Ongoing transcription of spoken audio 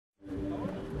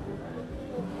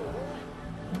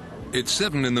It's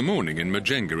 7 in the morning in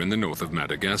Majenga in the north of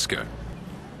Madagascar.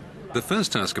 The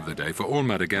first task of the day for all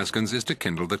Madagascans is to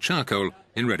kindle the charcoal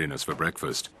in readiness for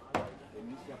breakfast.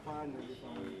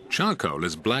 Charcoal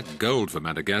is black gold for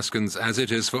Madagascans as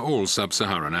it is for all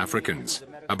sub-Saharan Africans.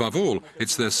 Above all,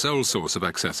 it's their sole source of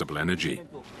accessible energy.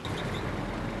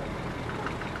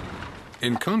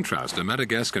 In contrast, a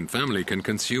Madagascan family can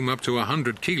consume up to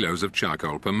 100 kilos of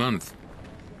charcoal per month.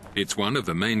 It's one of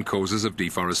the main causes of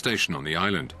deforestation on the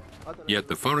island. Yet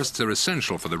the forests are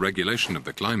essential for the regulation of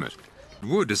the climate.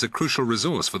 Wood is a crucial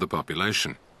resource for the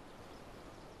population.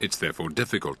 It's therefore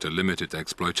difficult to limit its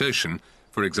exploitation,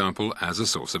 for example, as a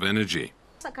source of energy.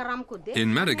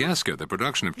 In Madagascar, the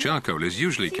production of charcoal is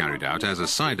usually carried out as a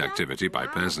side activity by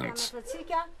peasants.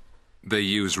 They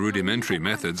use rudimentary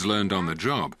methods learned on the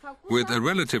job, with a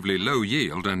relatively low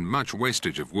yield and much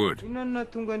wastage of wood.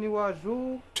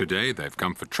 Today, they've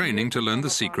come for training to learn the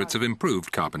secrets of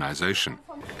improved carbonization.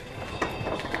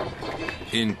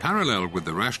 In parallel with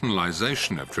the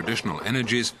rationalization of traditional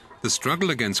energies, the struggle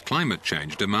against climate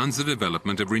change demands the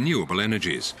development of renewable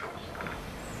energies.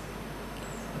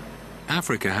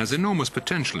 Africa has enormous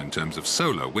potential in terms of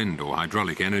solar, wind or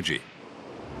hydraulic energy.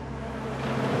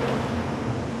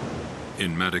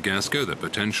 In Madagascar, the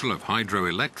potential of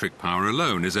hydroelectric power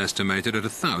alone is estimated at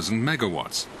 1,000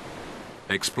 megawatts.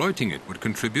 Exploiting it would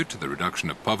contribute to the reduction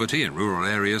of poverty in rural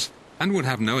areas and would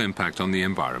have no impact on the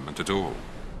environment at all.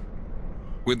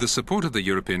 With the support of the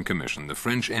European Commission, the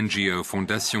French NGO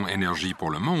Fondation Énergie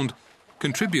pour le Monde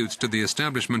contributes to the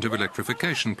establishment of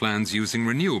electrification plans using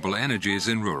renewable energies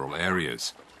in rural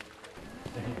areas.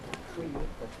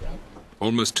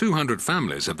 Almost 200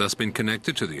 families have thus been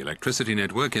connected to the electricity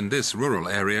network in this rural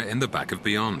area in the back of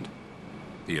Beyond.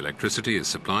 The electricity is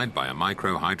supplied by a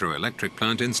micro-hydroelectric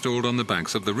plant installed on the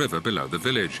banks of the river below the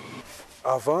village.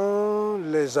 Before,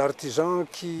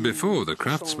 the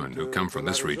craftsmen who come from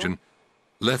this region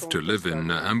left to live in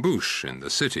Ambouche in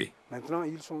the city.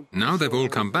 Now they've all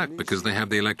come back because they have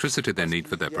the electricity they need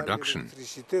for their production.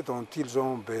 For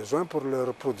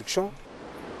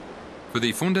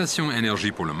the Fondation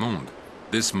Énergie pour le Monde,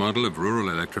 this model of rural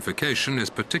electrification is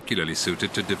particularly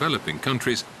suited to developing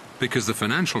countries because the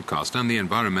financial cost and the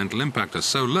environmental impact are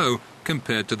so low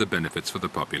compared to the benefits for the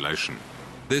population.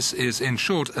 This is, in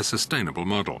short, a sustainable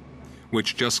model,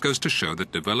 which just goes to show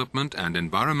that development and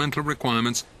environmental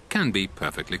requirements can be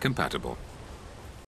perfectly compatible.